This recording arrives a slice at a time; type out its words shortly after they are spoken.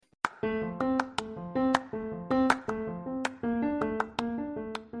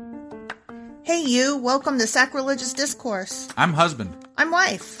Hey you, welcome to Sacrilegious Discourse. I'm husband. I'm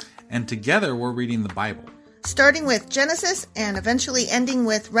wife. And together we're reading the Bible. Starting with Genesis and eventually ending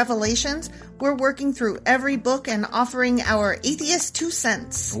with Revelations, we're working through every book and offering our atheist 2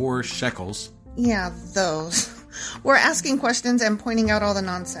 cents. Or shekels. Yeah, those. We're asking questions and pointing out all the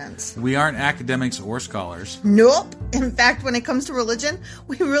nonsense. We aren't academics or scholars. Nope. In fact, when it comes to religion,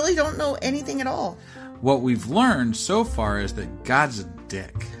 we really don't know anything at all. What we've learned so far is that God's a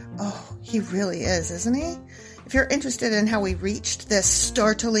dick. Oh, he really is, isn't he? If you're interested in how we reached this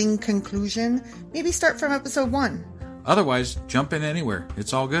startling conclusion, maybe start from episode 1. Otherwise, jump in anywhere.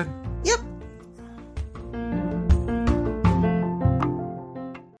 It's all good. Yep.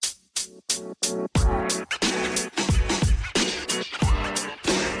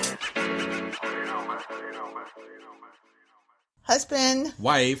 Husband.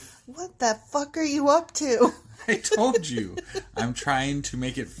 Wife. What the fuck are you up to? I told you. I'm trying to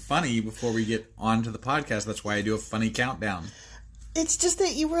make it funny before we get onto the podcast. That's why I do a funny countdown. It's just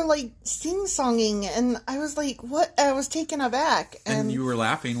that you were like sing-songing and I was like, what? I was taken aback. And you were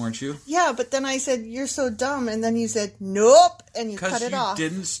laughing, weren't you? Yeah, but then I said, you're so dumb. And then you said, nope. And you cut it off. Because you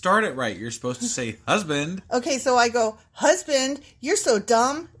didn't start it right. You're supposed to say husband. Okay, so I go, husband, you're so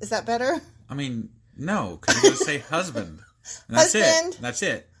dumb. Is that better? I mean, no, because you're going to say husband. And that's husband. it. That's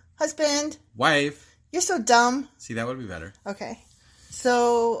it. Husband. Wife. You're so dumb. See, that would be better. Okay.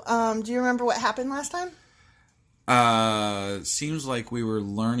 So, do you remember what happened last time? Seems like we were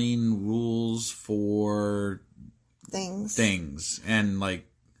learning rules for things and like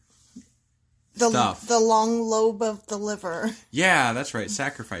stuff. The long lobe of the liver. Yeah, that's right.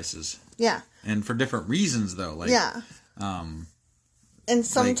 Sacrifices. Yeah. And for different reasons, though. Like, yeah. And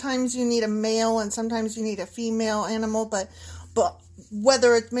sometimes you need a male, and sometimes you need a female animal, but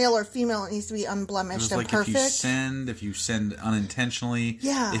whether it's male or female, it needs to be unblemished and perfect. If you send unintentionally,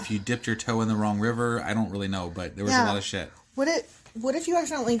 yeah. If you dipped your toe in the wrong river, I don't really know, but there was a lot of shit. What if you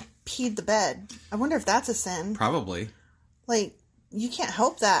accidentally peed the bed? I wonder if that's a sin. Probably. Like, you can't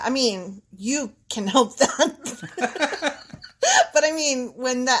help that. I mean, you can help that. But I mean,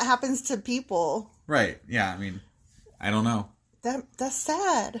 when that happens to people. Right. Yeah. I mean, I don't know. That's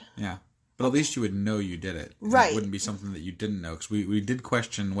sad. Yeah. But at least you would know you did it. Right. It wouldn't be something that you didn't know. Because we did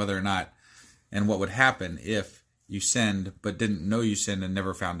question whether or not, and what would happen if you sinned, but didn't know you sinned and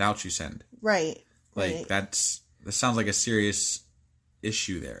never found out you sinned. Right. Like, right. that sounds like a serious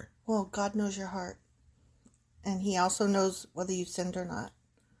issue there. Well, God knows your heart. And he also knows whether you sinned or not.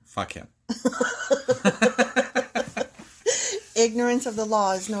 Fuck him. Ignorance of the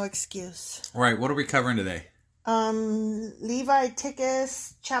law is no excuse. All right, what are we covering today?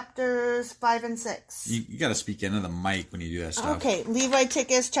 Leviticus chapters 5 and 6. You got to speak into the mic when you do that stuff. Okay,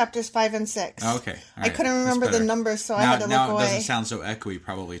 Leviticus chapters 5 and 6. Okay. All right. I couldn't remember the numbers, so I had to look away. Now it doesn't sound so echoey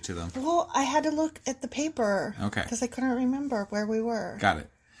probably to them. Well, I had to look at the paper. Okay. Because I couldn't remember where we were. Got it.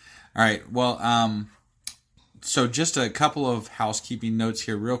 All right. Well, so just a couple of housekeeping notes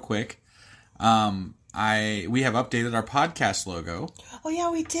here real quick. We have updated our podcast logo. Oh,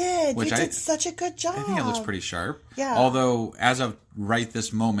 yeah, we did. You did such a good job. I think it looks pretty sharp. Yeah. Although, as of right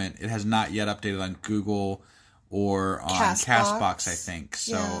this moment, it has not yet updated on Google or on Castbox, I think.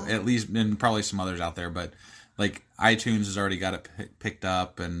 So, at least, and probably some others out there. But, like, iTunes has already got it picked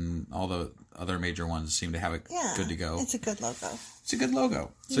up, and all the other major ones seem to have it good to go. It's a good logo. It's a good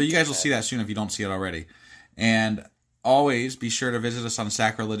logo. So, you guys will see that soon if you don't see it already. And always be sure to visit us on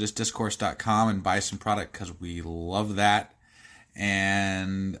sacrilegiousdiscourse.com and buy some product because we love that.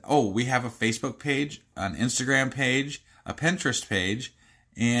 And, we have a Facebook page, an Instagram page, a Pinterest page,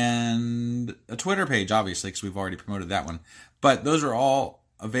 and a Twitter page, obviously, because we've already promoted that one. But those are all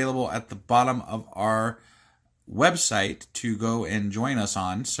available at the bottom of our website to go and join us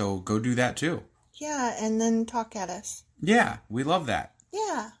on. So go do that too. Yeah, and then talk at us. Yeah, we love that.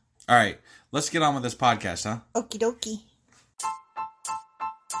 Yeah. All right, let's get on with this podcast, huh? Okie dokie.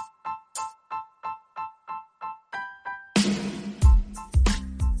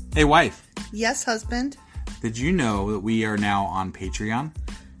 Hey, wife. Yes, husband. Did you know that we are now on Patreon?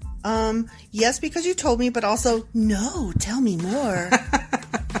 Yes, because you told me, but also, no, tell me more.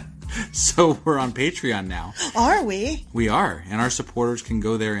 So we're on Patreon now. Are we? We are, and our supporters can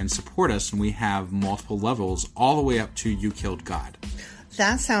go there and support us, and we have multiple levels all the way up to You Killed God.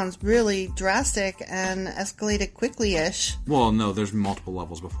 That sounds really drastic and escalated quickly-ish. Well, no, there's multiple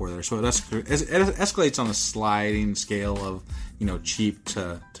levels before there. So it escalates on a sliding scale of, cheap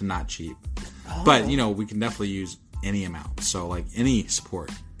to not cheap. Oh. But, we can definitely use any amount. So, like, any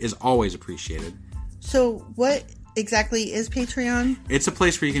support is always appreciated. So what exactly is Patreon? It's a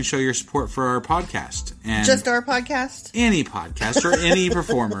place where you can show your support for our podcast. And just our podcast? Any podcast or any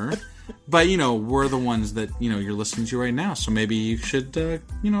performer. But, we're the ones that, you're listening to right now. So maybe you should,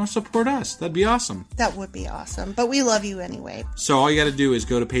 support us. That'd be awesome. That would be awesome. But we love you anyway. So all you got to do is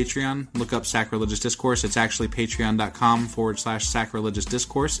go to Patreon, look up Sacrilegious Discourse. It's actually patreon.com/sacrilegious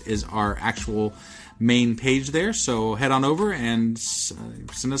discourse is our actual main page there. So head on over and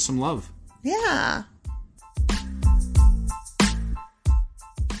send us some love. Yeah.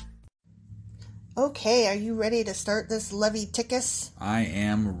 Okay, are you ready to start this Leviticus? I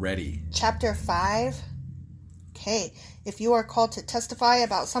am ready. Chapter 5. Okay, if you are called to testify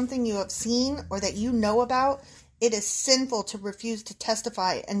about something you have seen or that you know about, it is sinful to refuse to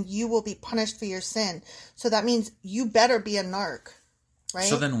testify, and you will be punished for your sin. So that means you better be a narc, right?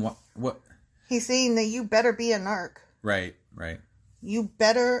 So then what? He's saying that you better be a narc. Right. You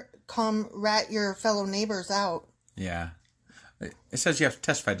better come rat your fellow neighbors out. Yeah. It says you have to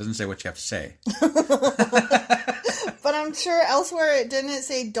testify. It doesn't say what you have to say. But I'm sure elsewhere it didn't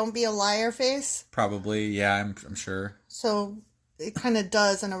say don't be a liar face. Probably, yeah, I'm sure. So it kind of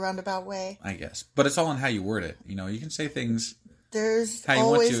does in a roundabout way. I guess. But it's all in how you word it. You can say things There's how you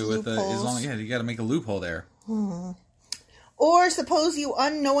always want to loopholes. you got to make a loophole there. Or suppose you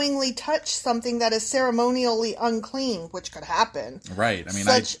unknowingly touch something that is ceremonially unclean, which could happen. Right. I mean,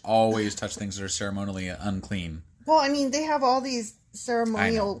 I always touch things that are ceremonially unclean. Well, I mean, they have all these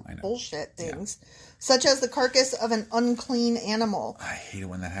ceremonial I know. bullshit things, such as the carcass of an unclean animal. I hate it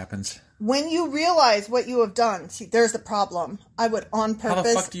when that happens. When you realize what you have done, see, there's the problem. I would on purpose How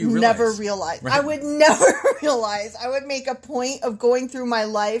the fuck do you realize? never realize. Right. I would never realize. I would make a point of going through my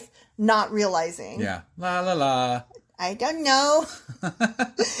life not realizing. Yeah. La la la. I don't know.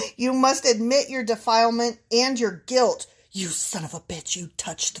 You must admit your defilement and your guilt. You son of a bitch, you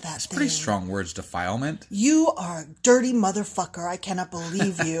touched that thing. Pretty strong words, defilement. You are a dirty motherfucker. I cannot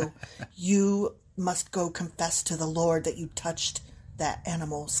believe you. You must go confess to the Lord that you touched that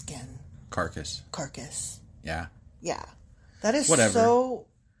animal skin. Carcass. Yeah. Yeah. That is Whatever. so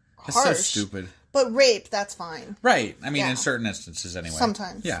harsh. That's so stupid. But rape, that's fine. Right. I mean, Yeah. in certain instances anyway.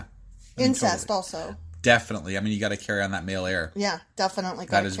 Sometimes. Yeah. Incest totally. also. Definitely. I mean, you got to carry on that male heir. Yeah, definitely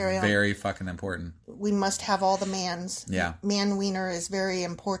That got is to carry on. very fucking important. We must have all the mans. Yeah. Man wiener is very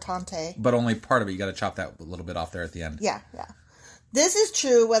importante. But only part of it. You got to chop that little bit off there at the end. Yeah. This is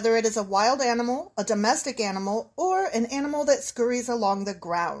true whether it is a wild animal, a domestic animal, or an animal that scurries along the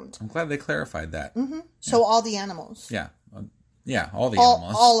ground. I'm glad they clarified that. Mm-hmm. So all the animals. Yeah. Yeah, all the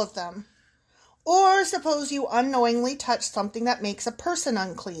animals. All of them. Or suppose you unknowingly touch something that makes a person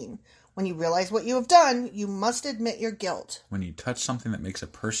unclean. When you realize what you have done, you must admit your guilt. When you touch something that makes a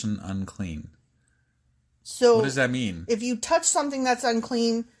person unclean. So what does that mean? If you touch something that's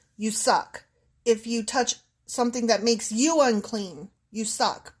unclean, you suck. If you touch something that makes you unclean, you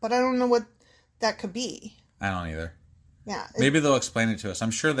suck. But I don't know what that could be. I don't either. Yeah. Maybe they'll explain it to us.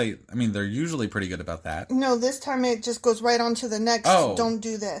 I'm sure they're usually pretty good about that. No, this time it just goes right on to the next. Oh. Don't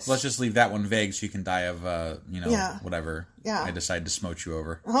do this. Let's just leave that one vague so you can die of, whatever. Yeah. I decide to smote you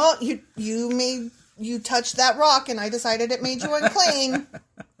over. Oh, you touched that rock and I decided it made you unclean.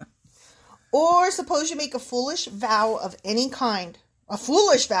 Or suppose you make a foolish vow of any kind. A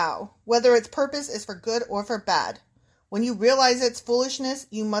foolish vow, whether its purpose is for good or for bad. When you realize its foolishness,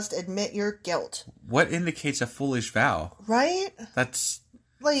 you must admit your guilt. What indicates a foolish vow? Right? That's...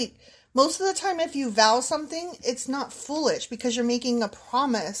 Like, most of the time if you vow something, it's not foolish because you're making a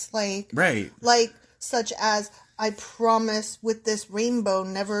promise. Right. Like, such as, I promise with this rainbow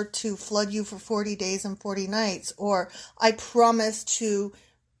never to flood you for 40 days and 40 nights. Or, I promise to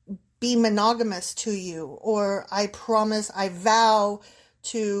be monogamous to you. Or, I vow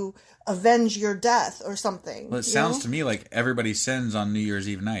to avenge your death or something. Well, it sounds to me like everybody sins on New Year's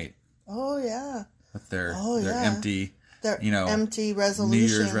Eve night. Oh, yeah. With their yeah. empty, empty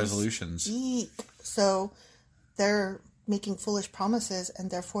resolutions. New Year's resolutions. Eek. So they're making foolish promises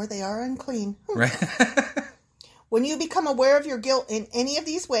and therefore they are unclean. Right. When you become aware of your guilt in any of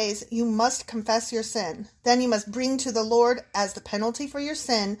these ways, you must confess your sin. Then you must bring to the Lord as the penalty for your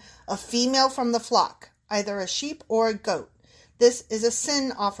sin a female from the flock, either a sheep or a goat. This is a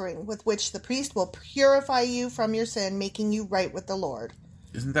sin offering with which the priest will purify you from your sin, making you right with the Lord.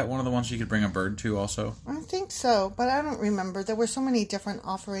 Isn't that one of the ones you could bring a bird to also? I think so, but I don't remember. There were so many different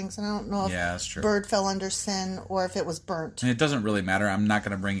offerings, and I don't know if that's true. Bird fell under sin or if it was burnt. And it doesn't really matter. I'm not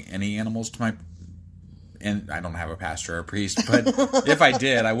going to bring any animals to my... And I don't have a pastor or a priest, but if I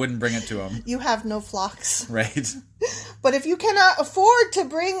did, I wouldn't bring it to him. You have no flocks. Right. But if you cannot afford to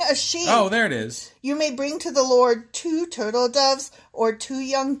bring a sheep... Oh, there it is. You may bring to the Lord 2 turtle doves or 2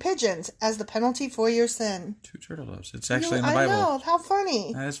 young pigeons as the penalty for your sin. 2 turtle doves. It's actually in the Bible. I know. How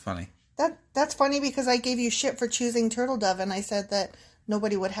funny. That is funny. That's funny because I gave you shit for choosing turtle dove, and I said that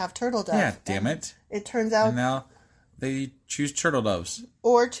nobody would have turtle doves. Yeah, damn it. It turns out... And now they choose turtle doves.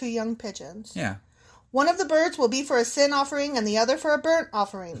 Or 2 young pigeons. Yeah. One of the birds will be for a sin offering and the other for a burnt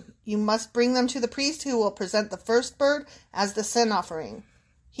offering. You must bring them to the priest, who will present the first bird as the sin offering.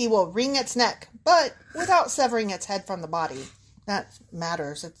 He will wring its neck, but without severing its head from the body. That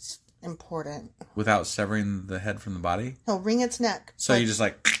matters. It's important. Without severing the head from the body? He'll wring its neck. So you just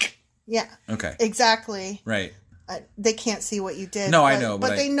like... Yeah. Okay. Exactly. Right. They can't see what you did. No, I know.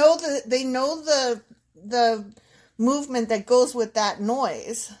 But they know the movement that goes with that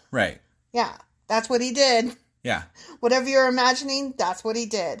noise. Right. Yeah. That's what he did. Yeah. Whatever you're imagining, that's what he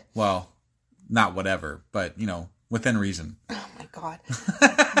did. Well, not whatever, but, within reason. Oh, my God.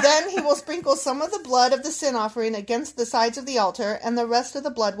 Then he will sprinkle some of the blood of the sin offering against the sides of the altar, and the rest of the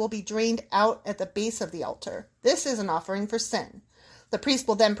blood will be drained out at the base of the altar. This is an offering for sin. The priest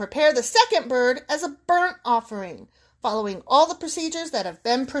will then prepare the second bird as a burnt offering, following all the procedures that have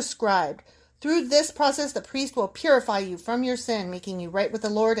been prescribed. Through this process, the priest will purify you from your sin, making you right with the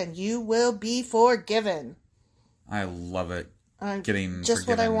Lord, and you will be forgiven. I love it. Getting just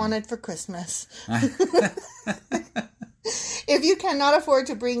forgiven. What I wanted for Christmas. If you cannot afford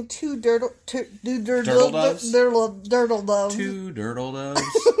to bring 2 turtle doves, 2 turtle doves,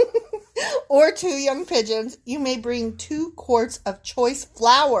 or 2 young pigeons, you may bring 2 quarts of choice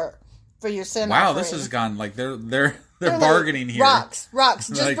flour for your sin offering. Wow, this has gone like they're bargaining like here. Rocks.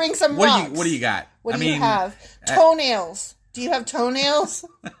 Just like, bring some rocks. What do you got? What do you have? Toenails. Do you have toenails?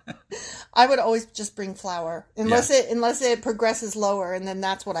 I would always just bring flour, unless it progresses lower, and then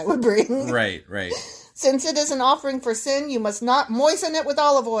that's what I would bring. Right. Since it is an offering for sin, you must not moisten it with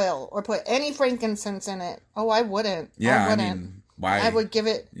olive oil or put any frankincense in it. Oh, I wouldn't. Yeah, I wouldn't. I mean, why? I would give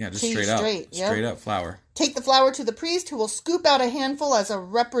it just to you straight Yep. Straight up flour. Take the flour to the priest, who will scoop out a handful as a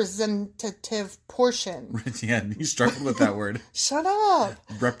representative portion. Yeah, you struggled with that word. Shut up.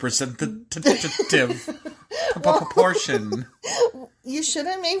 Representative portion. You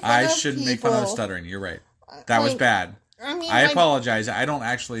shouldn't make fun I of shouldn't people. make fun of stuttering. You're right. That was bad. I apologize. I don't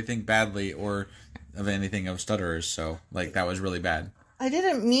actually think badly or of anything of stutterers, so that was really bad. I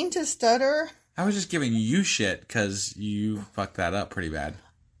didn't mean to stutter. I was just giving you shit because you fucked that up pretty bad.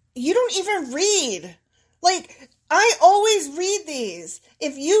 You don't even read. I always read these.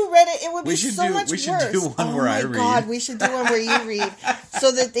 If you read it, it would be so much worse. We should do one where I read. Oh my God, we should do one where you read,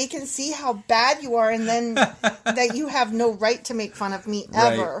 so that they can see how bad you are, and then that you have no right to make fun of me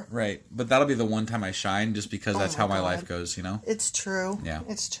ever. Right. But that'll be the one time I shine, just because that's how my life goes. It's true. Yeah,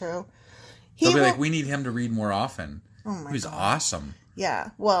 it's true. They'll be like, we need him to read more often. Oh my God, he's awesome. Yeah.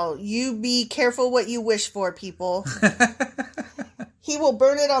 Well, you be careful what you wish for, people. He will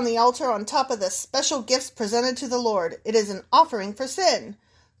burn it on the altar on top of the special gifts presented to the Lord. It is an offering for sin.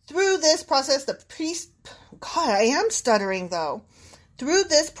 Through this process, the priest... God, I am stuttering, though. Through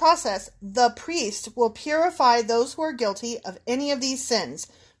this process, the priest will purify those who are guilty of any of these sins,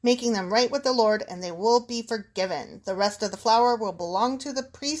 making them right with the Lord, and they will be forgiven. The rest of the flour will belong to the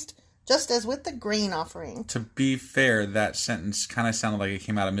priest, just as with the grain offering. To be fair, that sentence kind of sounded like it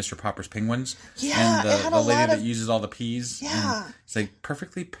came out of Mr. Popper's Penguins. Yeah, and it had the a lady lot that of... uses all the peas. Yeah. It's like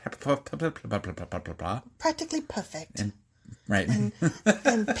perfectly... Practically perfect. And, right.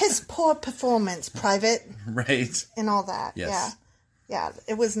 And piss poor performance, private. Right. And all that. Yes. Yeah,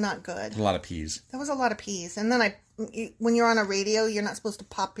 it was not good. A lot of peas. There was a lot of peas. And then when you're on a radio, you're not supposed to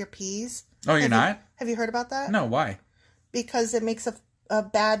pop your peas. Oh, you're not? Have you heard about that? No, why? Because it makes a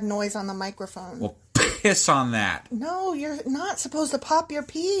bad noise on the microphone. Well, piss on that. No, you're not supposed to pop your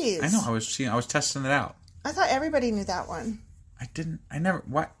peas. I know. I was testing it out. I thought everybody knew that one. I never.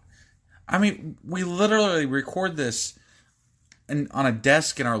 What? I mean, we literally record this on a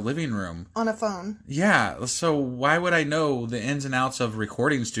desk in our living room. On a phone. Yeah. So why would I know the ins and outs of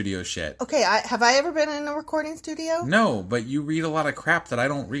recording studio shit? Okay. Have I ever been in a recording studio? No, but you read a lot of crap that I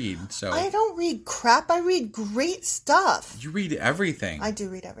don't read. So I don't read crap. I read great stuff. You read everything. I do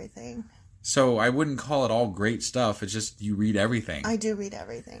read everything. So I wouldn't call it all great stuff. It's just you read everything. I do read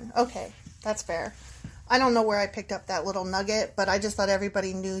everything. Okay. That's fair. I don't know where I picked up that little nugget, but I just thought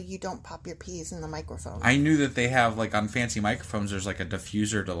everybody knew you don't pop your peas in the microphone. I knew that they have, on fancy microphones, there's a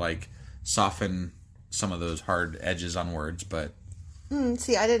diffuser to, soften some of those hard edges on words, but...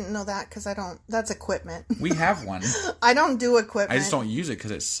 See, I didn't know that because I don't... That's equipment. We have one. I don't do equipment. I just don't use it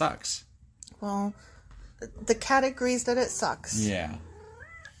because it sucks. Well, the cat agrees that it sucks. Yeah.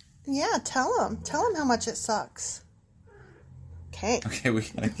 Yeah, tell him. Tell him how much it sucks. Okay. Okay, we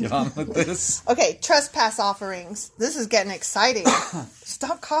gotta get on with this. Okay, trespass offerings. This is getting exciting.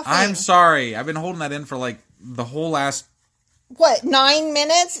 Stop coughing. I'm sorry. I've been holding that in for the whole last What, 9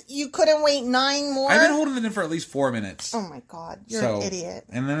 minutes? You couldn't wait 9 more? I've been holding it in for at least 4 minutes. Oh my God, you're an idiot.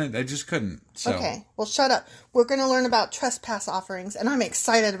 And then I just couldn't. So. Okay, well shut up. We're going to learn about trespass offerings, and I'm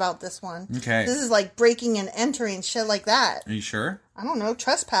excited about this one. Okay. This is like breaking and entering, shit like that. Are you sure? I don't know,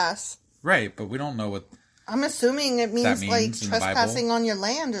 trespass. Right, but we don't know what... I'm assuming it means like trespassing on your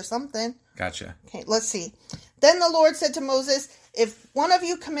land or something. Gotcha. Okay, let's see. Then the Lord said to Moses, if one of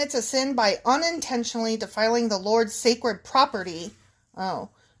you commits a sin by unintentionally defiling the Lord's sacred property,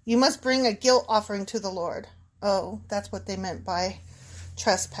 you must bring a guilt offering to the Lord. Oh, that's what they meant by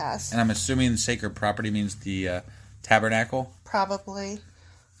trespass. And I'm assuming sacred property means the tabernacle? Probably.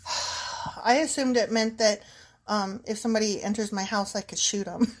 I assumed it meant that if somebody enters my house, I could shoot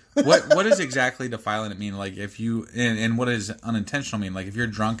them. What does exactly defiling it mean? Like if you and what does unintentional mean? Like if you're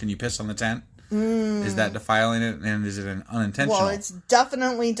drunk and you piss on the tent, is that defiling it, and is it an unintentional? Well, it's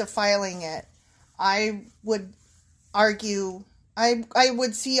definitely defiling it. I would argue. I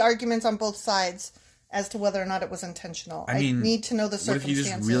would see arguments on both sides as to whether or not it was intentional. I need to know the circumstances. What if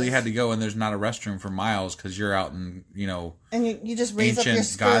you just really had to go and there's not a restroom for miles because you're out in, and you just raise up your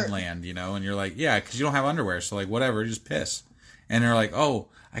skirt. Godland, and you're like, yeah, because you don't have underwear, so like whatever, just piss. And they're like, oh,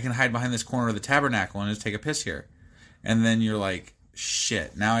 I can hide behind this corner of the tabernacle and just take a piss here. And then you're like,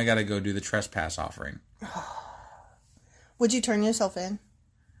 shit, now I got to go do the trespass offering. Would you turn yourself in?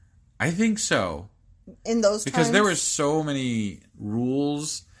 I think so. In those because times? There were so many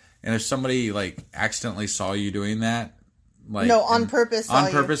rules, and if somebody like accidentally saw you doing that, like on purpose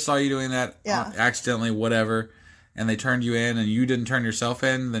saw you doing that, accidentally, whatever, and they turned you in and you didn't turn yourself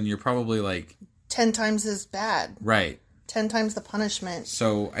in, then you're probably like 10 times as bad. Right. 10 times the punishment.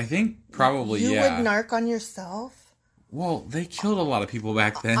 So I think probably you would narc on yourself. Well, they killed a lot of people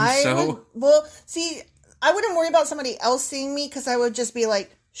back then. I wouldn't worry about somebody else seeing me because I would just be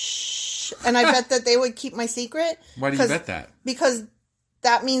like, shh. And I bet that they would keep my secret. Why do you bet that? Because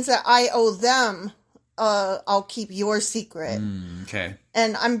that means that I owe them, I'll keep your secret. Okay.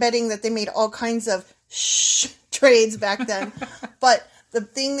 And I'm betting that they made all kinds of trades back then. But the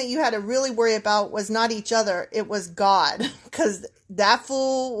thing that you had to really worry about was not each other. It was God. Because that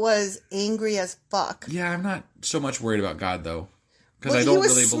fool was angry as fuck. Yeah, I'm not so much worried about God, though. Well, he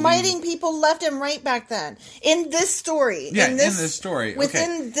was smiting people left and right back then. In this story. Yeah, in this story.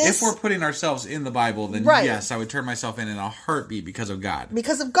 Within this... If we're putting ourselves in the Bible, then yes, I would turn myself in a heartbeat because of God.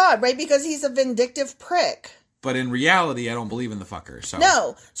 Because of God, right? Because he's a vindictive prick. But in reality, I don't believe in the fucker. So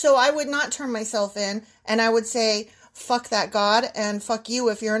no. So I would not turn myself in, and I would say, fuck that God, and fuck you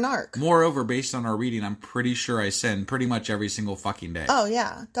if you're a narc. Moreover, based on our reading, I'm pretty sure I sin pretty much every single fucking day. Oh,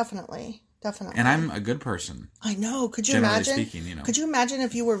 yeah. Definitely. Definitely. And I'm a good person. I know. Could you generally imagine? Speaking, Could you imagine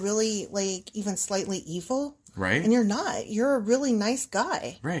if you were really, like, even slightly evil? Right. And you're not. You're a really nice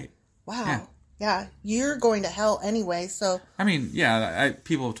guy. Right. Wow. Yeah. You're going to hell anyway, so... I mean, yeah,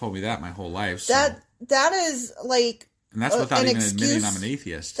 people have told me that my whole life, so... That is, like... And that's without even admitting I'm an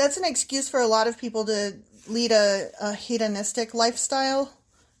atheist. That's an excuse for a lot of people to lead a hedonistic lifestyle.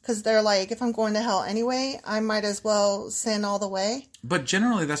 Because they're like, if I'm going to hell anyway, I might as well sin all the way. But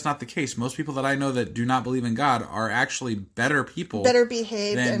generally, that's not the case. Most people that I know that do not believe in God are actually better people. Better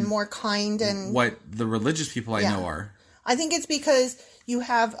behaved and more kind. And what the religious people I know are. I think it's because you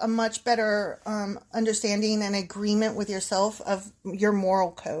have a much better understanding and agreement with yourself of your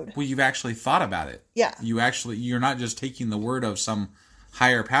moral code. Well, you've actually thought about it. Yeah. You're not just taking the word of some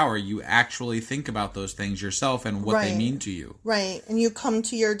higher power. You actually think about those things yourself and what they mean to you. Right. And you come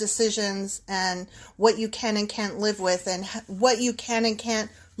to your decisions and what you can and can't live with and what you can and can't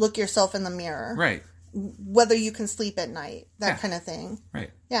look yourself in the mirror. Right. Whether you can sleep at night. That kind of thing.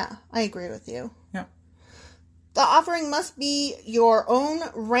 Right. Yeah, I agree with you. Yeah. The offering must be your own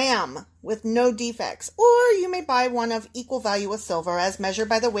ram with no defects, or you may buy one of equal value with silver as measured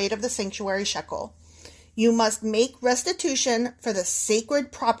by the weight of the sanctuary shekel. You must make restitution for the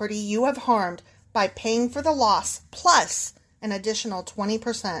sacred property you have harmed by paying for the loss plus an additional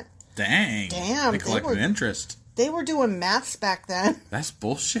 20%. Damn. They collected interest. They were doing maths back then. That's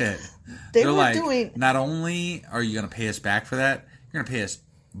bullshit. They're like, doing... Not only are you going to pay us back for that, you're going to pay us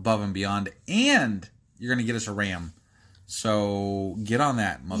above and beyond, and you're going to get us a ram. So get on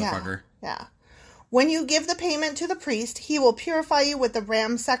that, motherfucker. Yeah. When you give the payment to the priest, he will purify you with the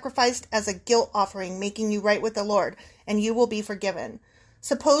ram sacrificed as a guilt offering, making you right with the Lord, and you will be forgiven.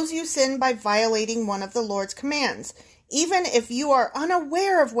 Suppose you sin by violating one of the Lord's commands. Even if you are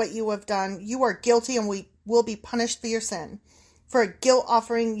unaware of what you have done, you are guilty and will be punished for your sin. For a guilt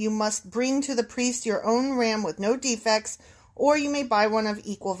offering, you must bring to the priest your own ram with no defects, or you may buy one of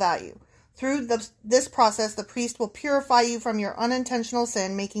equal value. Through this process, the priest will purify you from your unintentional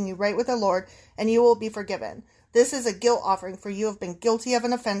sin, making you right with the Lord, and you will be forgiven. This is a guilt offering, for you have been guilty of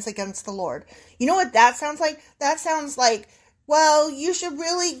an offense against the Lord. You know what that sounds like? That sounds like, well, you should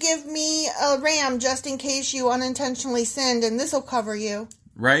really give me a ram just in case you unintentionally sinned, and this will cover you.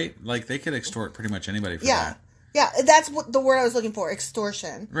 Right? Like, they could extort pretty much anybody for that. Yeah, that's what the word I was looking for,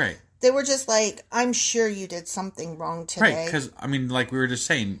 extortion. Right. They were just like, I'm sure you did something wrong today. Right, because, I mean, like we were just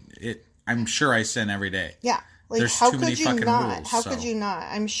saying, I'm sure I sin every day. Yeah. Like, there's how too could many you fucking not? rules, How could you not?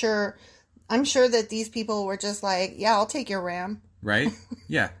 I'm sure that these people were just like, yeah, I'll take your ram. Right?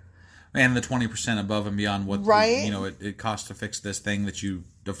 Yeah. And the 20% above and beyond what it costs to fix this thing that you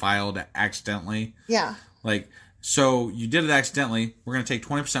defiled accidentally. Yeah. Like, so you did it accidentally. We're going to take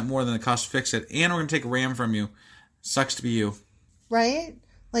 20% more than it costs to fix it, and we're going to take a ram from you. Sucks to be you. Right?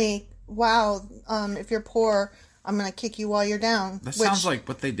 Like, wow, if you're poor, I'm going to kick you while you're down. That sounds like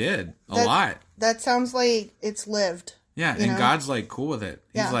what they did a lot. That sounds like it's lived. Yeah, and God's like cool with it.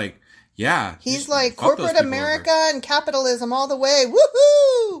 He's like, yeah. He's like, corporate America and capitalism all the way.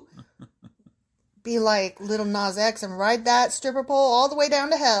 Woohoo! Be like Little Nas X and ride that stripper pole all the way down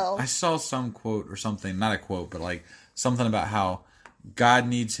to hell. I saw some quote or something, not a quote, but like something about how God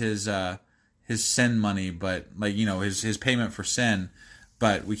needs his sin money, but like, his payment for sin,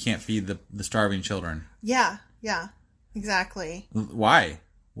 but we can't feed the starving children. Yeah, exactly. Why?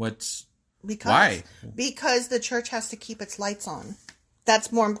 Why? Because the church has to keep its lights on.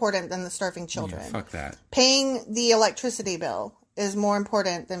 That's more important than the starving children. Yeah, fuck that. Paying the electricity bill is more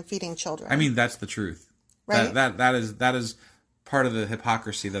important than feeding children. I mean, that's the truth. Right? That is part of the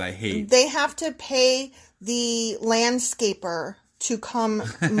hypocrisy that I hate. They have to pay the landscaper to come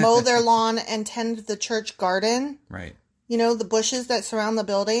mow their lawn and tend the church garden. Right. The bushes that surround the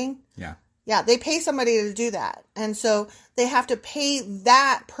building. Yeah. Yeah, they pay somebody to do that. And so they have to pay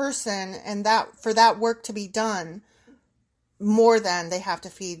that person and for that work to be done more than they have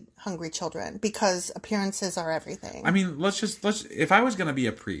to feed hungry children, because appearances are everything. I mean, let's if I was going to be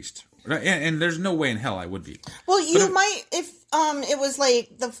a priest, and there's no way in hell I would be. Well, might if it was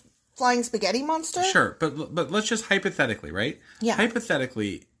like the flying spaghetti monster. Sure, but let's just hypothetically, right? Yeah.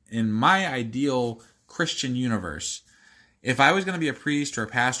 Hypothetically, in my ideal Christian universe, if I was going to be a priest or a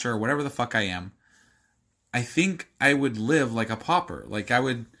pastor or whatever the fuck I am, I think I would live like a pauper. Like I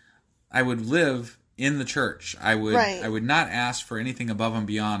would live in the church. I would not ask for anything above and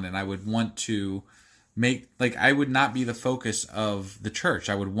beyond, and I would want to I would not be the focus of the church.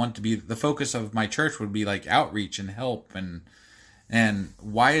 I would want to be the focus of my church would be like outreach and help and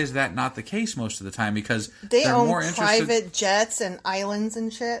why is that not the case most of the time? Because they're own more interested private jets and islands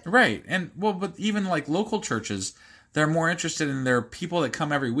and shit. Right. And but even like local churches, they're more interested in their people that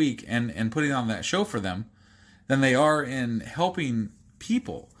come every week and putting on that show for them than they are in helping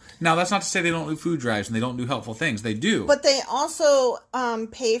people. Now, that's not to say they don't do food drives and they don't do helpful things. They do. But they also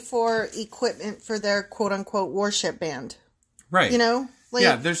pay for equipment for their quote-unquote worship band. Right.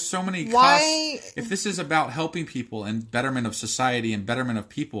 Yeah, there's so many costs. If this is about helping people and betterment of society and betterment of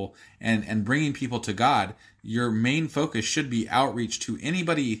people and bringing people to God, your main focus should be outreach to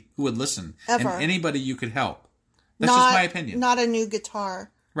anybody who would listen. Ever. And anybody you could help. That's just my opinion. Not a new guitar.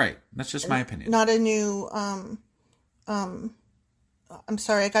 Right. That's just my opinion. Not a new... I'm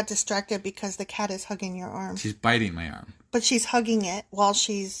sorry, I got distracted because the cat is hugging your arm. She's biting my arm. But she's hugging it while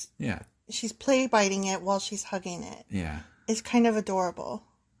she's... Yeah. She's play biting it while she's hugging it. Yeah. It's kind of adorable.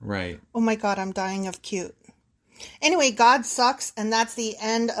 Right. Oh my God, I'm dying of cute. Anyway, God sucks, and that's the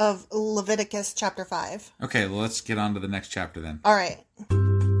end of Leviticus chapter 5. Okay, well, let's get on to the next chapter then. All right.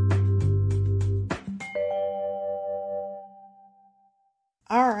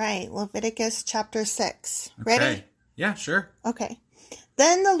 All right, Leviticus chapter 6. Ready? Okay. Yeah, sure. Okay.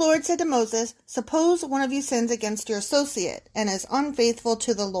 Then the Lord said to Moses, suppose one of you sins against your associate and is unfaithful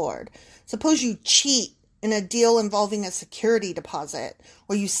to the Lord. Suppose you cheat in a deal involving a security deposit,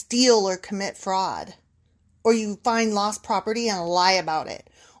 or you steal or commit fraud, or you find lost property and lie about it,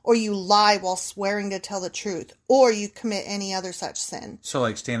 or you lie while swearing to tell the truth, or you commit any other such sin. So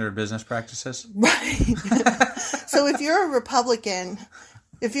like standard business practices? Right. So if you're a Republican,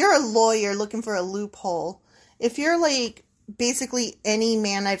 if you're a lawyer looking for a loophole, if you're like basically any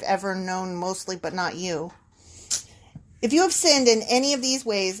man I've ever known mostly, but not you, if you have sinned in any of these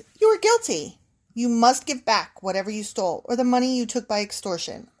ways, you are guilty. You must give back whatever you stole, or the money you took by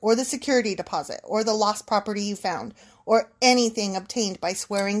extortion, or the security deposit, or the lost property you found, or anything obtained by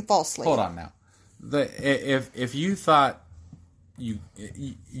swearing falsely. Hold on now. If you thought you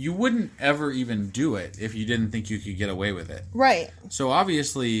wouldn't ever even do it if you didn't think you could get away with it. Right. So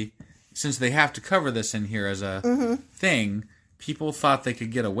obviously, since they have to cover this in here as a thing, people thought they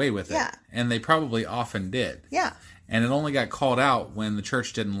could get away with it. Yeah. And they probably often did. Yeah. And it only got called out when the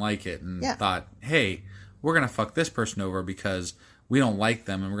church didn't like it and thought, hey, we're going to fuck this person over because we don't like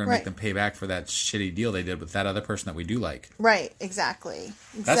them, and we're going to Right. make them pay back for that shitty deal they did with that other person that we do like. Right, exactly.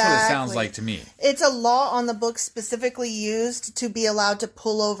 That's what it sounds like to me. It's a law on the books specifically used to be allowed to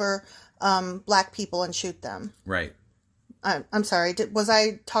pull over black people and shoot them. Right. I'm sorry. Was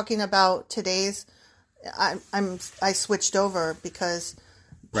I talking about today's? I switched over because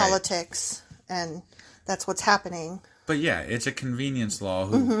politics, and that's what's happening. But yeah, it's a convenience law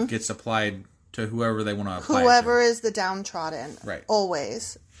who gets applied to whoever they want to apply Whoever it to. is the downtrodden. Right.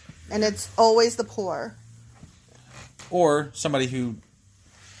 Always. And it's always the poor. Or somebody who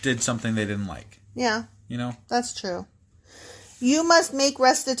did something they didn't like. Yeah. You know? That's true. You must make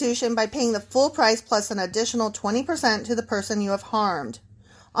restitution by paying the full price plus an additional 20% to the person you have harmed.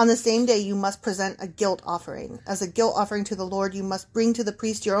 On the same day, you must present a guilt offering. As a guilt offering to the Lord, you must bring to the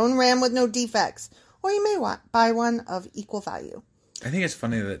priest your own ram with no defects, or you may buy one of equal value. I think it's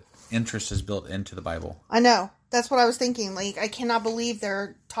funny that interest is built into the Bible. I know. That's what I was thinking. Like, I cannot believe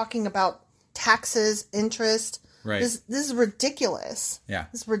they're talking about taxes, interest. Right. This is ridiculous. Yeah.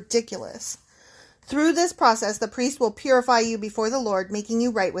 This is ridiculous. Through this process, the priest will purify you before the Lord, making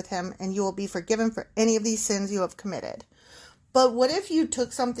you right with him, and you will be forgiven for any of these sins you have committed. But what if you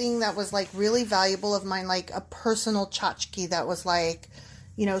took something that was, like, really valuable of mine, like a personal tchotchke that was, like,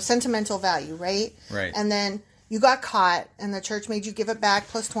 you know, sentimental value, right? Right. And then you got caught, and the church made you give it back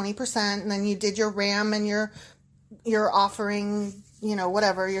plus 20%, and then you did your ram and your offering, you know,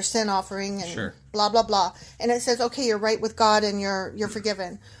 whatever, your sin offering, and sure. blah, blah, blah. And it says, okay, you're right with God, and you're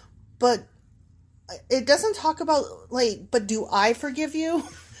forgiven. But it doesn't talk about, like, but do I forgive you?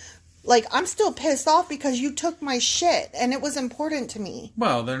 Like, I'm still pissed off because you took my shit, and it was important to me.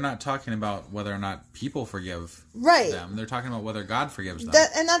 Well, they're not talking about whether or not people forgive them. They're talking about whether God forgives them.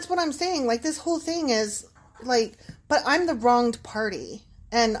 And that's what I'm saying. Like, this whole thing is, like, but I'm the wronged party,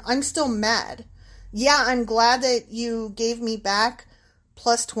 and I'm still mad. Yeah, I'm glad that you gave me back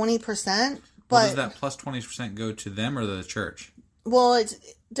plus 20%, but... Well, does that plus 20% go to them or the church? Well, it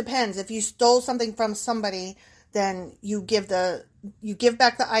depends. If you stole something from somebody, then you give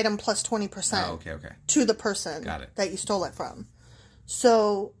back the item plus 20% okay. to the person that you stole it from.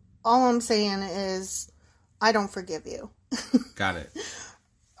 So all I'm saying is I don't forgive you. Got it.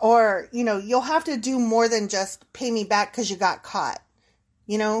 Or, you know, you'll have to do more than just pay me back because you got caught.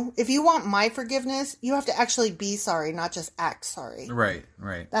 You know, if you want my forgiveness, you have to actually be sorry, not just act sorry. Right.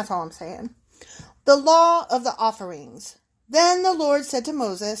 That's all I'm saying. The law of the offerings. Then the Lord said to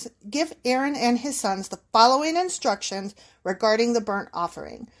Moses, give Aaron and his sons the following instructions regarding the burnt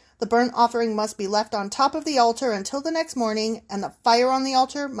offering. The burnt offering must be left on top of the altar until the next morning, and the fire on the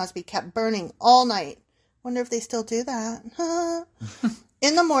altar must be kept burning all night. Wonder if they still do that.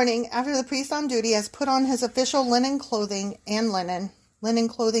 In the morning, after the priest on duty has put on his official linen clothing and linen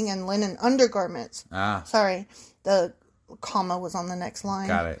undergarments. Sorry, the comma was on the next line.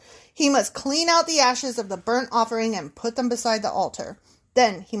 Got it. He must clean out the ashes of the burnt offering and put them beside the altar.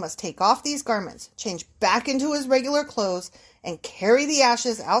 Then he must take off these garments, change back into his regular clothes, and carry the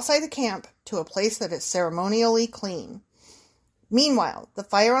ashes outside the camp to a place that is ceremonially clean. Meanwhile, the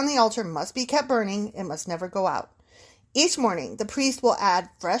fire on the altar must be kept burning. It must never go out. Each morning, the priest will add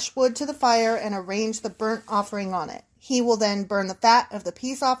fresh wood to the fire and arrange the burnt offering on it. He will then burn the fat of the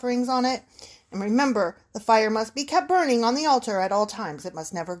peace offerings on it. And remember, the fire must be kept burning on the altar at all times. It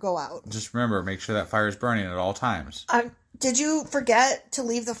must never go out. Just remember, make sure that fire is burning at all times. Did you forget to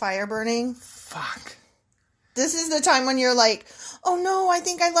leave the fire burning? Fuck. This is the time when you're like, oh no, I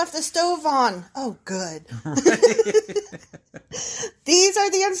think I left the stove on. Oh, good. These are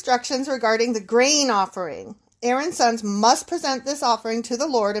the instructions regarding the grain offering. Aaron's sons must present this offering to the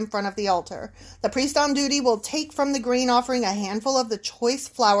Lord in front of the altar. The priest on duty will take from the grain offering a handful of the choice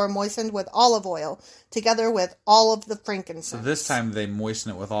flour moistened with olive oil, together with all of the frankincense. So this time they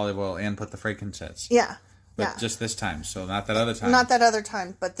moisten it with olive oil and put the frankincense. Yeah. But just this time, so not that other time. Not that other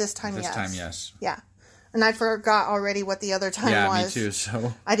time, but this time, yes. This time, yes. Yeah. And I forgot already what the other time was. Yeah, me too,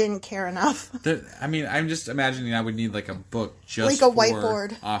 so... I didn't care enough. I'm just imagining I would need like a book just like a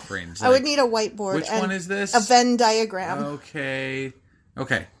whiteboard. Offerings. I would need a whiteboard. Which one is this? A Venn diagram. Okay,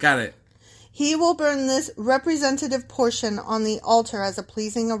 got it. He will burn this representative portion on the altar as a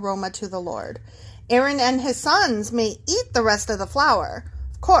pleasing aroma to the Lord. Aaron and his sons may eat the rest of the flour,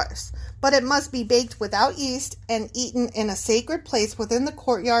 of course, but it must be baked without yeast and eaten in a sacred place within the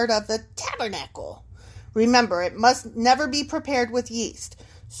courtyard of the tabernacle. Remember, it must never be prepared with yeast.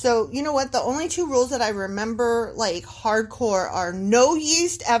 So, you know what? The only two rules that I remember, like, hardcore are no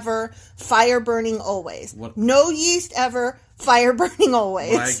yeast ever, fire burning always. What? No yeast ever, Fire burning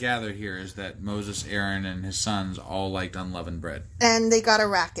always. What I gather here is that Moses, Aaron, and his sons all liked unleavened bread. And they got a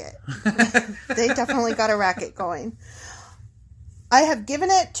racket. They definitely got a racket going. I have given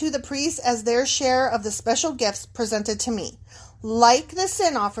it to the priests as their share of the special gifts presented to me. Like the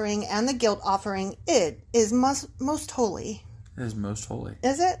sin offering and the guilt offering, it is most holy. It is most holy.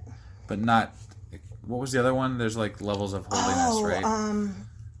 Is it? But not... What was the other one? There's like levels of holiness, right?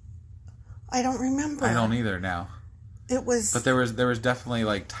 I don't remember. I don't either now. It was... But there was definitely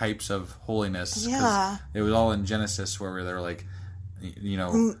like types of holiness. Yeah. It was all in Genesis where they were like,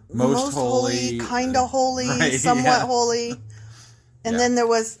 most holy. Kind of holy, right, somewhat holy. And then there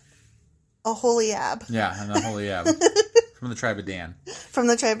was a holy ab. Yeah, and a holy ab. From the tribe of Dan. From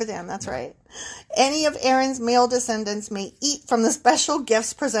the tribe of Dan, that's right. Any of Aaron's male descendants may eat from the special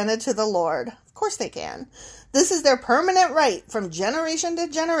gifts presented to the Lord. Of course they can. This is their permanent right from generation to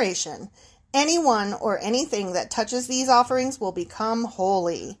generation. Anyone or anything that touches these offerings will become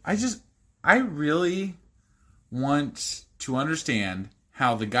holy. I really want to understand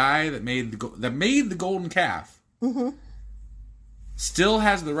how the guy that made the golden calf still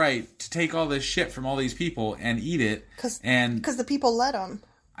has the right to take all this shit from all these people and eat it. Because the people let him.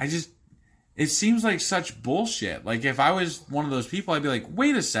 It seems like such bullshit. Like, if I was one of those people, I'd be like,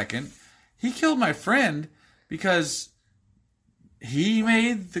 wait a second. He killed my friend because he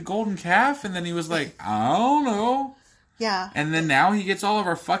made the golden calf, and then he was like, I don't know. Yeah. And then now he gets all of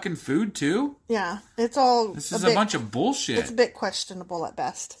our fucking food, too? Yeah. This is a bunch of bullshit. It's a bit questionable at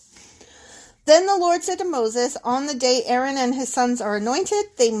best. Then the Lord said to Moses, on the day Aaron and his sons are anointed,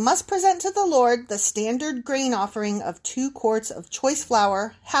 they must present to the Lord the standard grain offering of 2 quarts of choice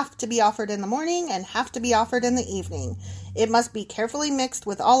flour, half to be offered in the morning and half to be offered in the evening. It must be carefully mixed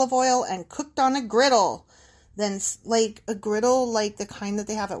with olive oil and cooked on a griddle. Then, like a griddle like the kind that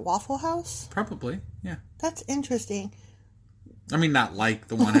they have at Waffle House? Probably, yeah. That's interesting. I mean, not like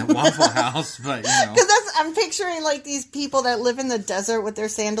the one at Waffle House, but, Because I'm picturing, like, these people that live in the desert with their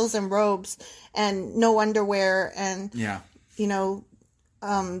sandals and robes and no underwear and,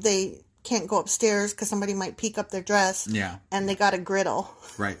 they can't go upstairs because somebody might peek up their dress. Yeah. And they got a griddle.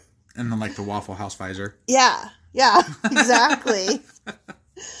 Right. And then, like, the Waffle House visor. Yeah, exactly.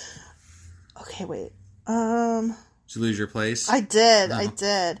 Okay, wait. Did you lose your place? I did. No. I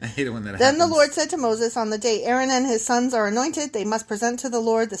did. I hate it when that happens. Then the Lord said to Moses, on the day Aaron and his sons are anointed, they must present to the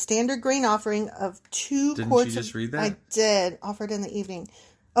Lord the standard grain offering of 2 Didn't quarts. Didn't you just read that? I did. Offered in the evening.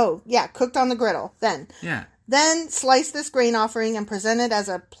 Oh, yeah. Cooked on the griddle. Then. Yeah. Then slice this grain offering and present it as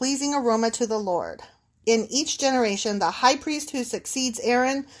a pleasing aroma to the Lord. In each generation, the high priest who succeeds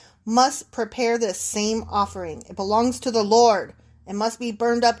Aaron must prepare this same offering. It belongs to the Lord. It must be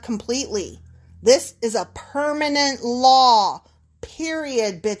burned up completely. This is a permanent law.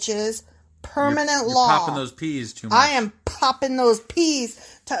 Period, bitches. Permanent law. You're popping those peas too much. I am popping those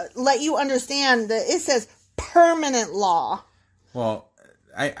peas to let you understand that it says permanent law. Well,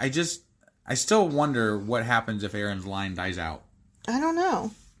 I still wonder what happens if Aaron's line dies out. I don't know.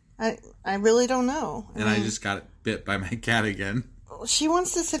 I really don't know. I just got bit by my cat again. She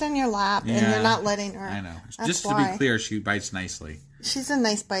wants to sit on your lap, and you're not letting her. I know. That's just why. to be clear, she bites nicely. She's a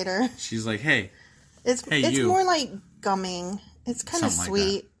nice biter. She's like, hey. It's more like gumming. It's kind of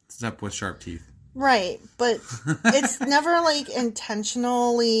sweet. Like except with sharp teeth. Right, but it's never like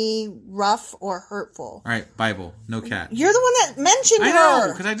intentionally rough or hurtful. All right, Bible, no cat. You're the one that mentioned her. I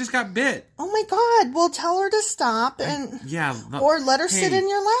know, because I just got bit. Oh my God! Well, tell her to stop or let her sit in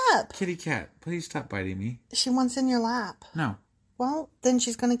your lap. Kitty cat, please stop biting me. She wants in your lap. No. Well, then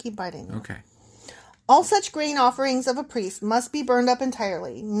she's going to keep biting you. Okay. All such grain offerings of a priest must be burned up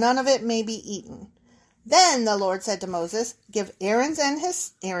entirely. None of it may be eaten. Then the Lord said to Moses, give Aaron and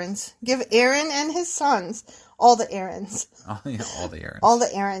his sons, all the Aarons. All the Aarons. All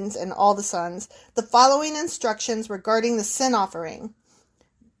the Aarons and all the sons, the following instructions regarding the sin offering.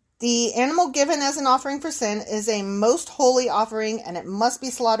 The animal given as an offering for sin is a most holy offering, and it must be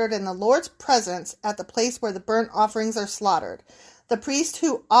slaughtered in the Lord's presence at the place where the burnt offerings are slaughtered. The priest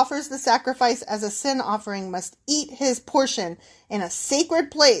who offers the sacrifice as a sin offering must eat his portion in a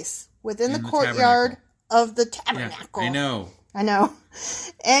sacred place within the courtyard of the tabernacle. Yeah, I know.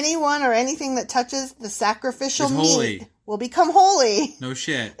 Anyone or anything that touches the sacrificial meat will become holy. No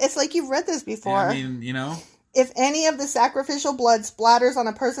shit. It's like you've read this before. Yeah, I mean, If any of the sacrificial blood splatters on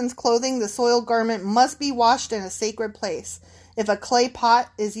a person's clothing, the soiled garment must be washed in a sacred place. If a clay pot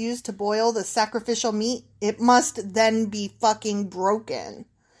is used to boil the sacrificial meat, it must then be fucking broken.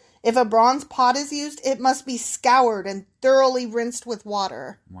 If a bronze pot is used, it must be scoured and thoroughly rinsed with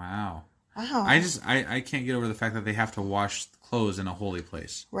water. Wow. Wow. I can't get over the fact that they have to wash clothes in a holy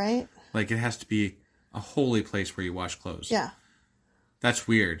place. Right? Like, it has to be a holy place where you wash clothes. Yeah. That's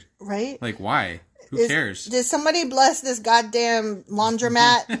weird. Right? Like, why? Who cares? Did somebody bless this goddamn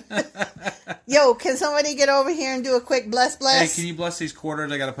laundromat? Yo, can somebody get over here and do a quick bless? Hey, can you bless these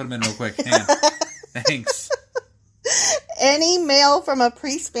quarters? I got to put them in real quick. Hang on. Thanks. Any male from a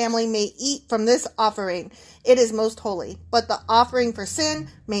priest's family may eat from this offering. It is most holy. But the offering for sin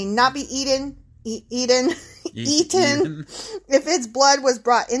may not be eaten if its blood was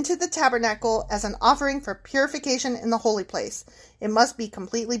brought into the tabernacle as an offering for purification in the holy place. It must be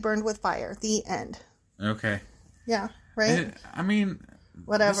completely burned with fire. The end. Okay. Yeah, right? I mean,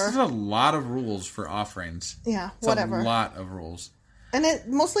 whatever. This is a lot of rules for offerings. Yeah, it's whatever. a lot of rules. And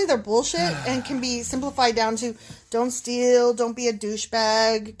mostly they're bullshit and can be simplified down to don't steal, don't be a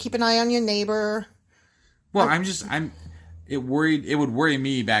douchebag, keep an eye on your neighbor. Well, it would worry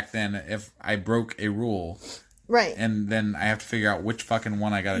me back then if I broke a rule. Right. And then I have to figure out which fucking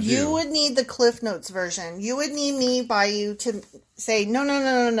one I gotta do. You would need the Cliff Notes version. You would need me by you to say,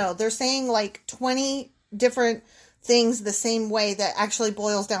 no. They're saying like 20 different things the same way that actually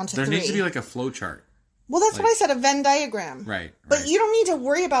boils down to 3. There needs to be like a flow chart. Well, that's what I said, a Venn diagram. Right. But you don't need to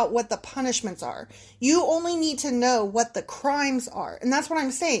worry about what the punishments are. You only need to know what the crimes are. And that's what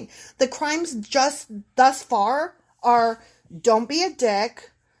I'm saying. The crimes just thus far are don't be a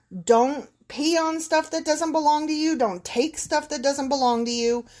dick, don't pee on stuff that doesn't belong to you, don't take stuff that doesn't belong to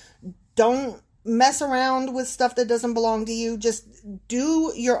you, don't mess around with stuff that doesn't belong to you. Just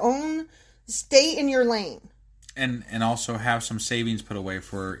do your own, stay in your lane. And also have some savings put away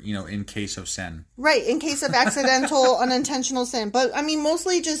for, in case of sin. Right, in case of accidental, unintentional sin. But, I mean,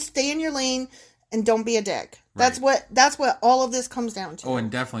 mostly just stay in your lane and don't be a dick. That's what all of this comes down to. Oh, and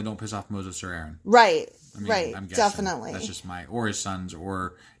definitely don't piss off Moses or Aaron. Right, I'm guessing definitely. That's just or his sons,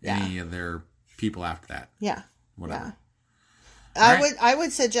 or any of their people after that. Yeah. Whatever. Yeah. I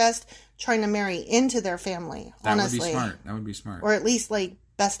would suggest trying to marry into their family, honestly. That would be smart. Or at least, like,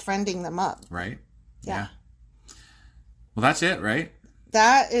 best friending them up. Right? Yeah. Well, that's it, right?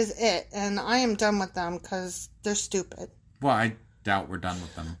 That is it. And I am done with them because they're stupid. Well, I doubt we're done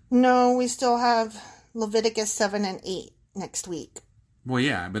with them. No, we still have Leviticus 7 and 8 next week. Well,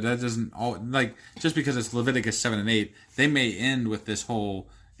 yeah, but that doesn't just because it's Leviticus 7 and 8, they may end with this whole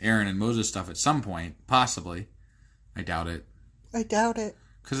Aaron and Moses stuff at some point, possibly. I doubt it.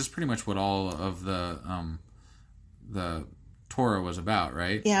 Because it's pretty much what all of the Torah was about,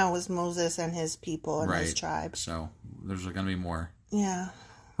 right? Yeah, it was Moses and his people and his tribe. So there's going to be more. Yeah.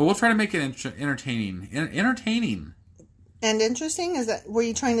 But we'll try to make it entertaining. Entertaining. And interesting? Were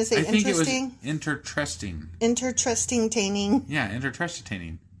you trying to say interesting? I think it was interesting. Interesting-taining. Yeah,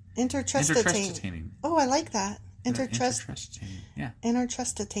 interesting. Intertrustitating. Oh, I like that. Intertrustitating. Yeah.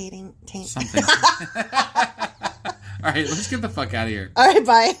 Intertrustitating. Something. All right, let's get the fuck out of here. All right,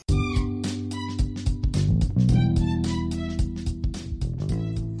 bye.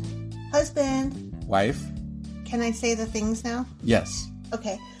 Husband. Wife. Can I say the things now? Yes.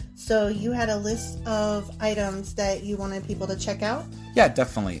 Okay. So you had a list of items that you wanted people to check out? Yeah,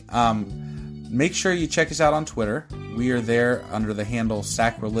 definitely. Make sure you check us out on Twitter. We are there under the handle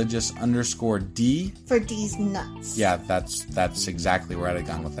sacrilegious_D. For D's nuts. Yeah, that's exactly where I'd have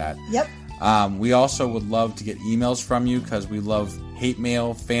gone with that. Yep. We also would love to get emails from you because we love hate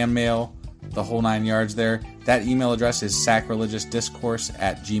mail, fan mail, the whole 9 yards there. That email address is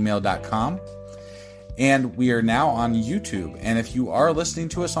sacrilegiousdiscourse@gmail.com. And we are now on YouTube. And if you are listening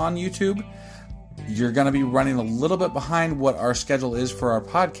to us on YouTube, you're going to be running a little bit behind what our schedule is for our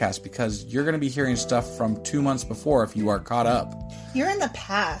podcast because you're going to be hearing stuff from 2 months before if you are caught up. You're in the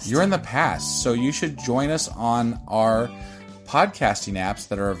past. So you should join us on our podcasting apps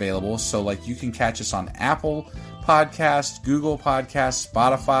that are available. So like you can catch us on Apple Podcasts, Google Podcasts,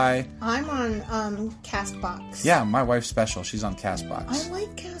 Spotify. I'm on Castbox. Yeah, my wife's special. She's on Castbox. I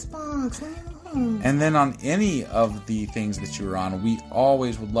like Castbox. And then on any of the things that you're on, we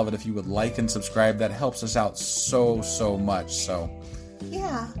always would love it if you would like and subscribe. That helps us out so much. So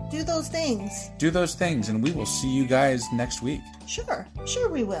yeah, do those things. And we will see you guys next week. Sure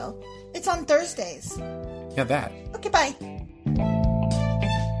we will. It's on Thursdays. Yeah, that. Okay, bye.